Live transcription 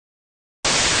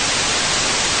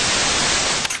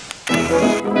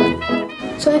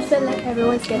So I feel like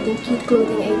everyone's getting cute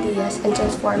clothing ideas and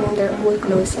transforming their old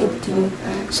clothes into new.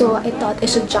 So I thought I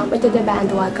should jump into the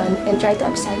bandwagon and try to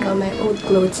upcycle my old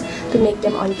clothes to make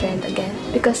them on trend again.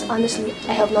 Because honestly,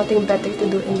 I have nothing better to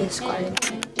do in this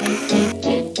quarantine.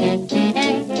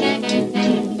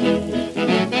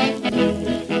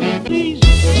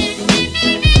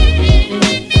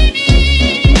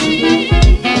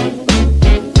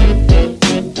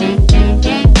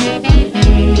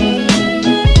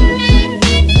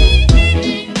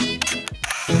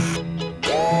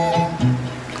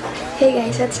 Hey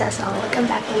guys, it's Cessa. Welcome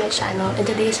back to my channel. In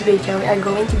today's video, we are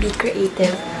going to be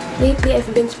creative. Lately,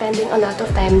 I've been spending a lot of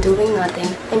time doing nothing.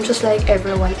 I'm just like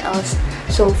everyone else.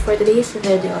 So for today's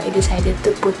video, I decided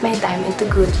to put my time into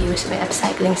good use by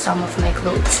upcycling some of my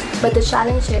clothes. But the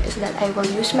challenge here is that I will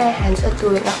use my hands at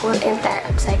doing a whole entire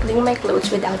upcycling my clothes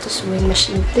without a sewing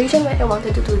machine. The reason why I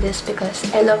wanted to do this because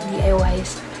I love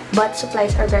DIYs, but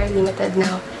supplies are very limited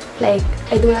now. Like,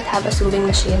 I do not have a sewing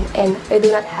machine and I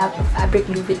do not have a fabric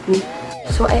glue with me.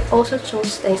 So I also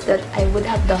chose things that I would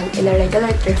have done in a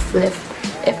regular thrift flip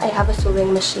if I have a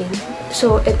sewing machine.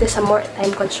 So it is a more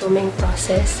time-consuming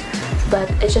process. But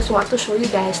I just want to show you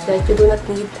guys that you do not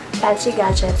need fancy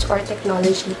gadgets or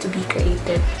technology to be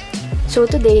creative. So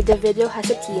today, the video has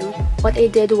a theme. What I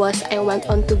did was I went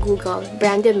onto Google,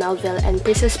 Brandy Melville and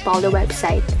Princess Polly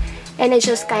website, and I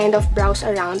just kind of browsed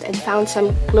around and found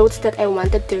some clothes that I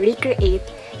wanted to recreate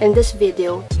in this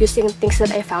video using things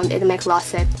that I found in my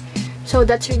closet. So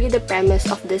that's really the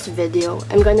premise of this video.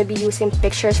 I'm gonna be using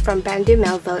pictures from Brandy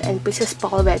Melville and Princess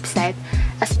Polly website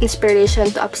as inspiration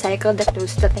to upcycle the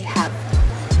clothes that I have.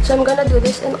 So I'm gonna do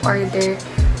this in order.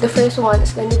 The first one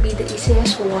is gonna be the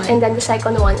easiest one, and then the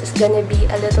second one is gonna be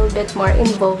a little bit more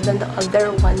involved than the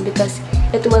other one because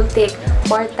it will take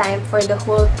more time for the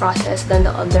whole process than the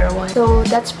other one. So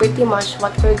that's pretty much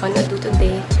what we're gonna do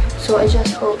today. So I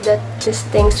just hope that these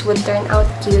things would turn out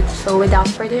cute. So without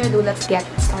further ado, let's get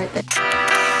started.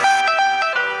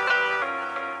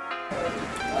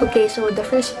 Okay, so the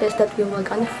first piece that we were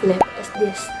gonna flip is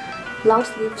this long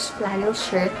sleeves flannel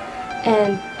shirt,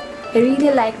 and I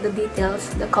really like the details,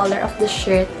 the color of the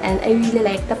shirt, and I really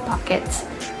like the pockets.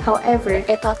 However,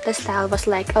 I thought the style was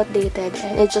like outdated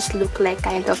and it just looked like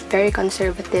kind of very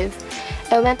conservative.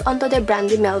 I went onto the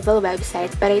Brandy Melville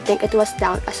website, but I think it was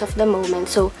down as of the moment,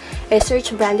 so I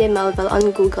searched Brandy Melville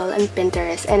on Google and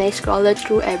Pinterest and I scrolled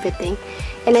through everything,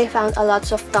 and I found a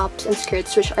lots of tops and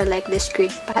skirts which are like this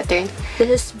grid pattern. This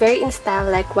is very in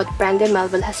style like what Brandy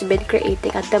Melville has been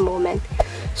creating at the moment.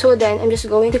 So then I'm just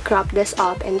going to crop this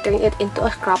up and turn it into a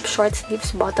crop short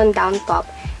sleeves button down top,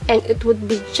 and it would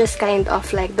be just kind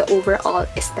of like the overall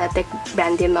aesthetic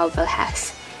Brandy Melville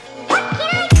has.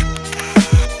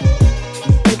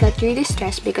 I got really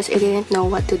stressed because I didn't know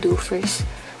what to do first.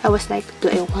 I was like, do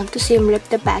I want to seam rip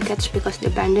the pockets because the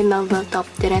Brandy Melville top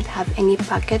didn't have any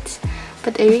pockets?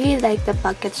 But I really like the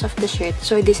pockets of the shirt,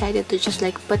 so I decided to just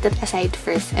like put it aside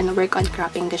first and work on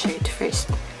cropping the shirt first.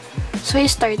 So I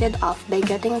started off by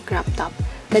getting a crop top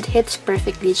that hits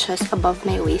perfectly just above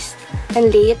my waist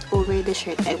and lay it over the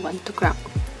shirt I want to crop.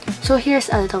 So here's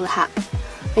a little hack.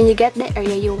 When you get the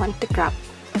area you want to crop,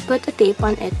 put a tape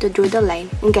on it to draw the line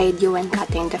and guide you when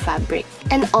cutting the fabric.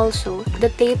 And also, the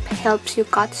tape helps you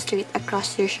cut straight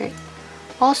across your shirt.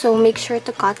 Also, make sure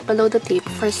to cut below the tape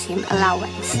for seam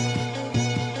allowance.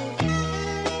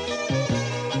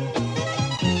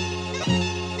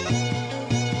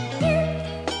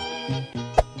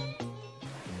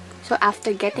 So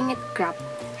after getting it cropped,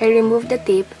 I removed the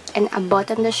tape and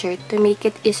unbuttoned the shirt to make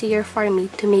it easier for me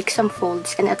to make some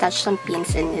folds and attach some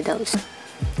pins and needles.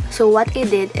 So what I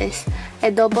did is, I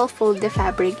double fold the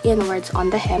fabric inwards on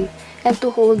the hem, and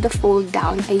to hold the fold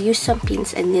down, I used some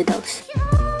pins and needles.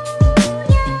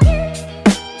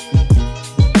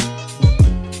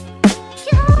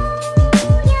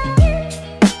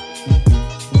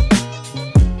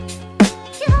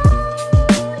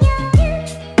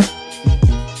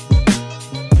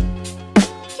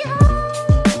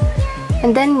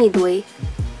 And then midway,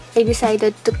 I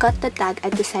decided to cut the tag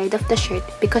at the side of the shirt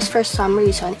because for some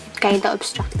reason, it kinda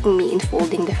obstructed me in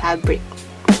folding the fabric.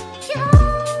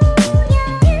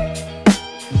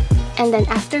 And then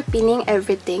after pinning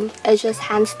everything, I just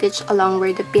hand stitched along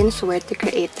where the pins were to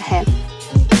create the hem.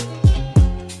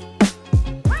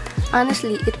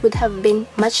 Honestly, it would have been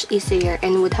much easier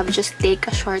and would have just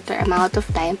taken a shorter amount of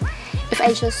time if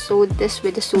I just sewed this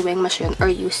with a sewing machine or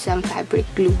used some fabric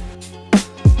glue.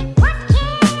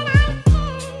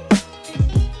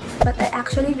 But I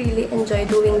actually really enjoy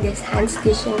doing this hand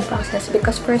stitching process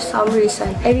because for some reason,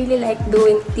 I really like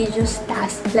doing tedious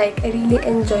tasks. Like, I really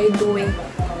enjoy doing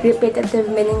repetitive,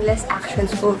 meaningless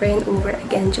actions over and over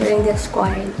again during this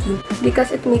quarantine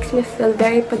because it makes me feel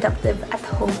very productive at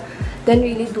home than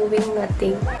really doing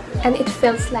nothing. And it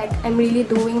feels like I'm really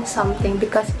doing something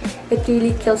because it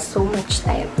really kills so much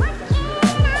time.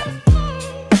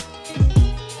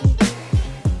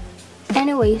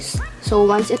 Anyways, so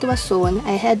once it was sewn,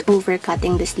 I head over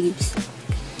cutting the sleeves.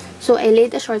 So I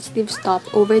laid a short sleeve top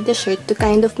over the shirt to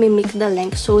kind of mimic the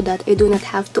length so that I do not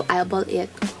have to eyeball it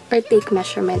or take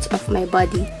measurements of my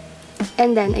body.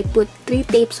 And then I put 3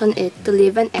 tapes on it to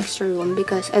leave an extra room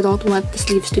because I don't want the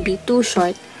sleeves to be too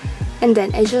short. And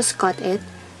then I just cut it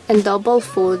and double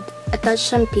fold, attach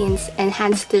some pins, and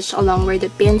hand stitch along where the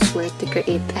pins were to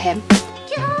create a hem.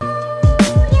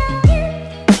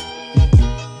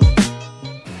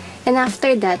 And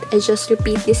after that, I just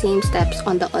repeat the same steps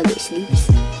on the other sleeves.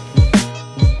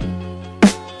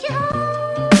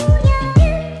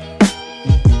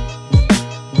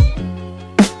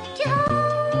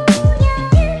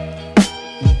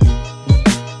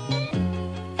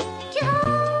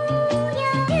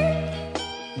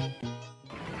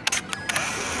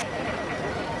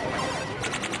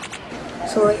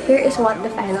 So here is what the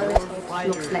final result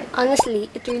looks like. Honestly,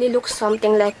 it really looks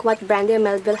something like what Brandy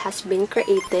Melville has been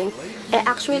creating. I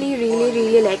actually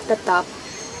really like the top.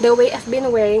 The way I've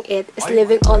been wearing it is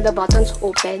leaving all the buttons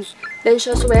open, then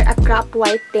just wear a crop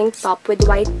white tank top with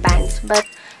white pants, but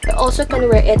I also can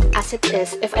wear it as it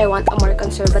is if I want a more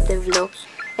conservative look.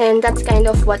 And that's kind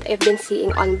of what I've been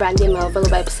seeing on Brandy Melville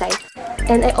website.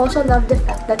 And I also love the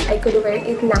fact that I could wear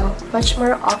it now much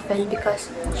more often because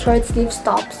short sleeve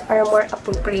tops are more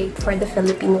appropriate for the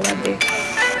Philippine weather.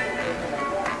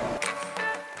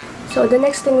 So the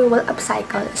next thing we will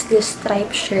upcycle is this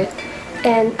striped shirt.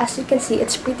 And as you can see,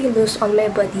 it's pretty loose on my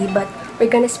body, but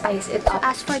we're gonna spice it up.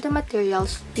 As for the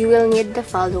materials, you will need the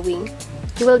following.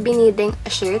 You will be needing a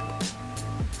shirt,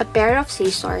 a pair of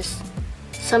scissors,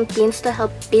 some pins to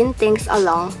help pin things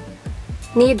along,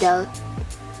 needle,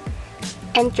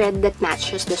 and thread that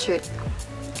matches the shirt.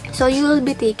 So you will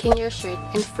be taking your shirt,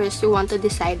 and first you want to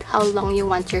decide how long you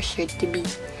want your shirt to be.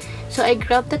 So I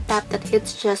grabbed the top that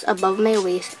hits just above my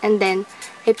waist, and then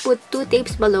I put 2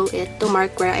 tapes below it to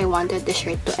mark where I wanted the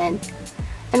shirt to end.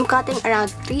 I'm cutting around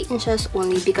 3 inches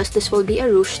only because this will be a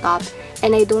ruched top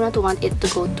and I do not want it to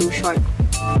go too short.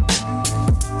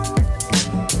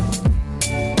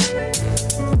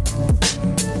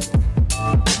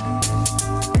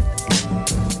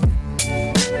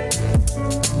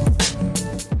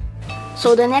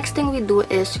 So the next thing we do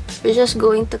is we're just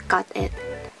going to cut it.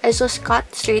 I just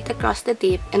cut straight across the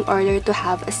tape in order to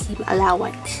have a seam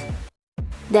allowance.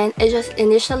 Then I just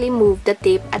initially moved the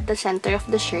tape at the center of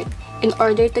the shirt in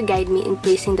order to guide me in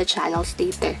placing the channels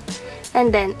later.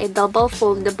 And then I double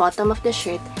fold the bottom of the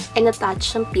shirt and attach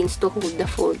some pins to hold the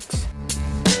folds.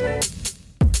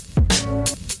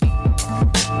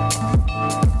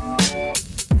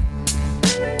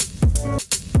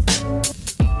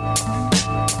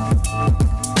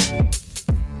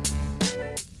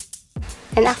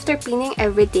 And after pinning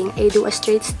everything, I do a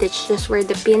straight stitch just where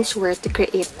the pins were to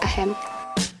create a hem.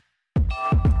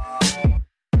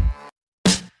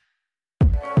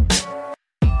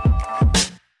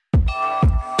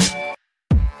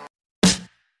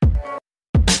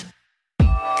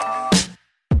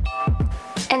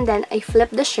 And then I flip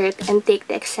the shirt and take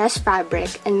the excess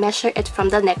fabric and measure it from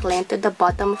the neckline to the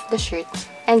bottom of the shirt,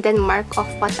 and then mark off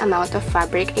what amount of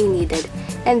fabric I needed,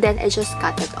 and then I just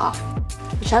cut it off.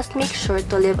 Just make sure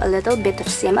to leave a little bit of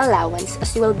seam allowance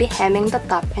as you will be hemming the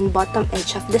top and bottom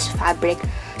edge of this fabric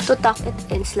to tuck it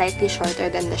in slightly shorter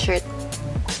than the shirt.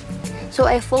 So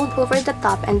I fold over the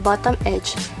top and bottom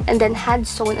edge and then hand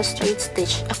sewn a straight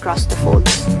stitch across the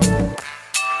folds.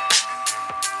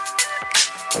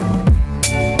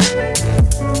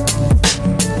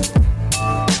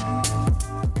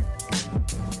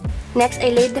 Next, I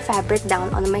laid the fabric down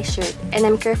on my shirt and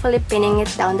I'm carefully pinning it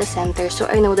down the center so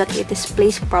I know that it is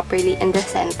placed properly in the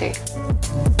center.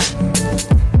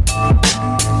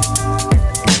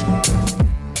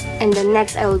 And then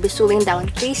next, I will be sewing down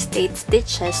 3 straight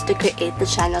stitches to create the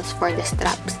channels for the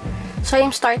straps. So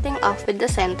I'm starting off with the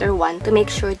center one to make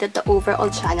sure that the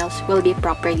overall channels will be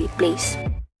properly placed.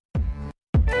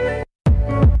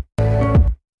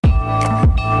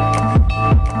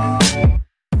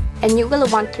 And you will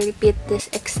want to repeat this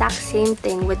exact same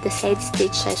thing with the side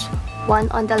stitches, one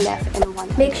on the left and one.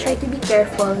 Make sure to be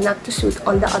careful not to sew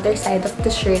on the other side of the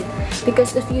shirt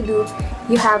because if you do,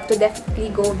 you have to definitely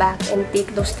go back and take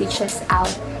those stitches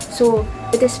out. So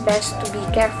it is best to be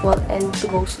careful and to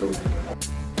go slowly.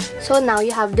 So now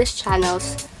you have these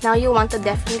channels. Now you want to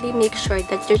definitely make sure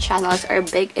that your channels are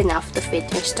big enough to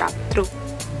fit your strap through.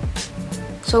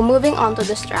 So moving on to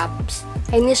the straps.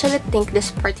 I initially think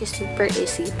this part is super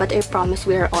easy, but I promise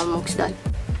we are almost done.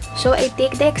 So I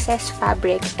take the excess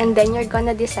fabric and then you're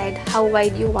gonna decide how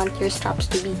wide you want your straps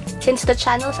to be. Since the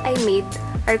channels I made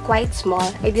are quite small,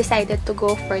 I decided to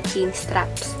go for thin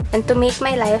straps. And to make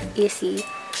my life easy,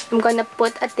 I'm gonna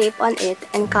put a tape on it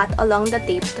and cut along the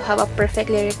tape to have a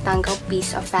perfectly rectangle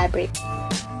piece of fabric.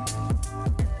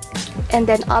 And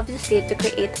then obviously to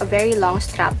create a very long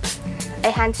straps, I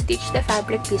hand stitch the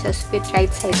fabric pieces with right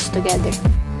sides together.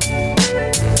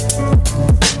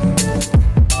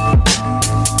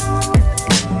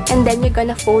 And then you're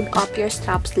gonna fold up your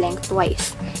straps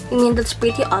lengthwise. I mean, that's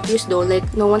pretty obvious though, like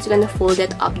no one's gonna fold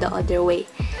it up the other way.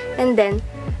 And then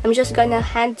I'm just gonna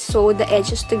hand sew the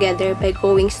edges together by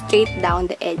going straight down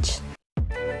the edge.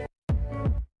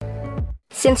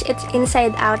 Since it's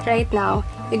inside out right now,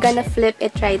 you're gonna flip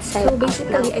it right side out. So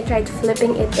basically, I tried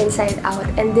flipping it inside out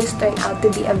and this turned out to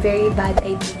be a very bad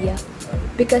idea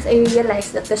because I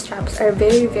realized that the straps are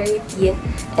very thin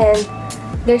and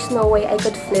there's no way I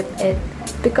could flip it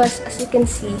because as you can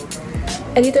see,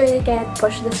 I literally can't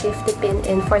push the safety pin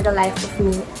in for the life of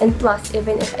me, and plus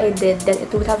even if I did, then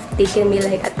it would have taken me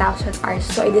like 1,000 hours,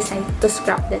 so I decided to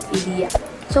scrap that idea.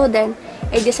 So then,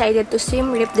 I decided to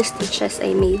seam rip the stitches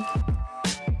I made.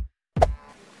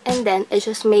 And then, I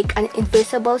just make an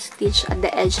invisible stitch at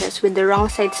the edges with the wrong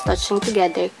sides touching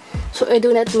together, so I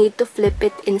do not need to flip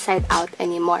it inside out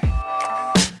anymore.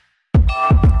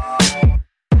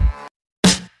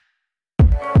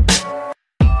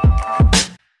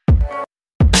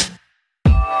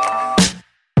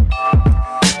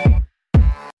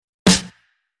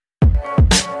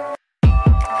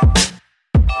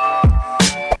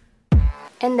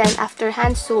 And then after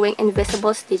hand sewing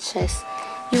invisible stitches,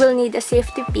 you will need a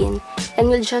safety pin and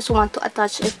you'll just want to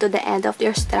attach it to the end of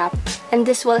your strap, and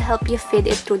this will help you feed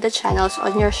it through the channels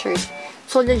on your shirt,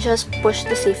 so you just push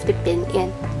the safety pin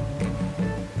in.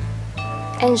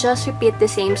 And just repeat the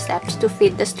same steps to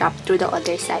feed the strap through the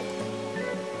other side.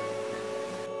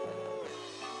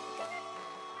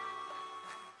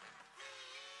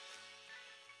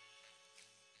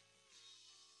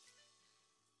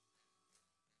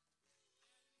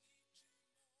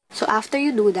 So after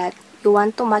you do that, you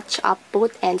want to match up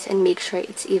both ends and make sure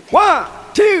it's even. 1,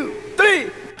 2,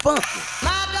 3, 4.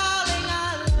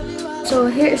 So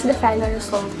here is the final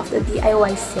result of the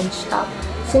DIY cinched top.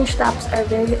 Cinched tops are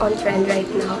very on trend right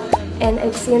now, and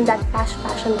I've seen that fast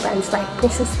fashion brands like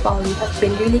Princess Polly have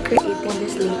been really creating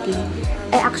this lately.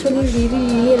 I actually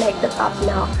really like the top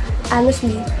now.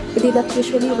 Honestly, I did not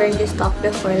usually wear this top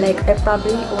before, like I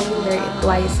probably only wear it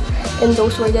twice. And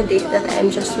those were the days that I'm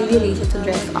just really lazy to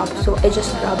dress up, so I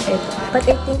just grabbed it. But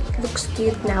I think it looks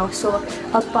cute now, so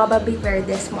I'll probably wear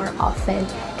this more often.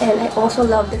 And I also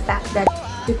love the fact that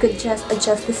you could just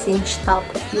adjust the cinched top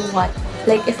if you want.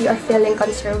 Like if you are feeling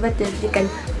conservative, you can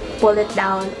pull it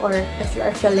down, or if you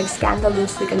are feeling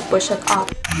scandalous, you can push it up.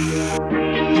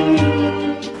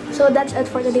 So that's it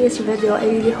for today's video. I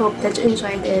really hope that you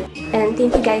enjoyed it. And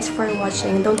thank you guys for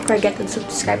watching. Don't forget to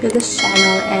subscribe to this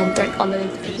channel and turn on the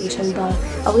notification bell.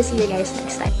 I will see you guys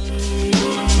next time.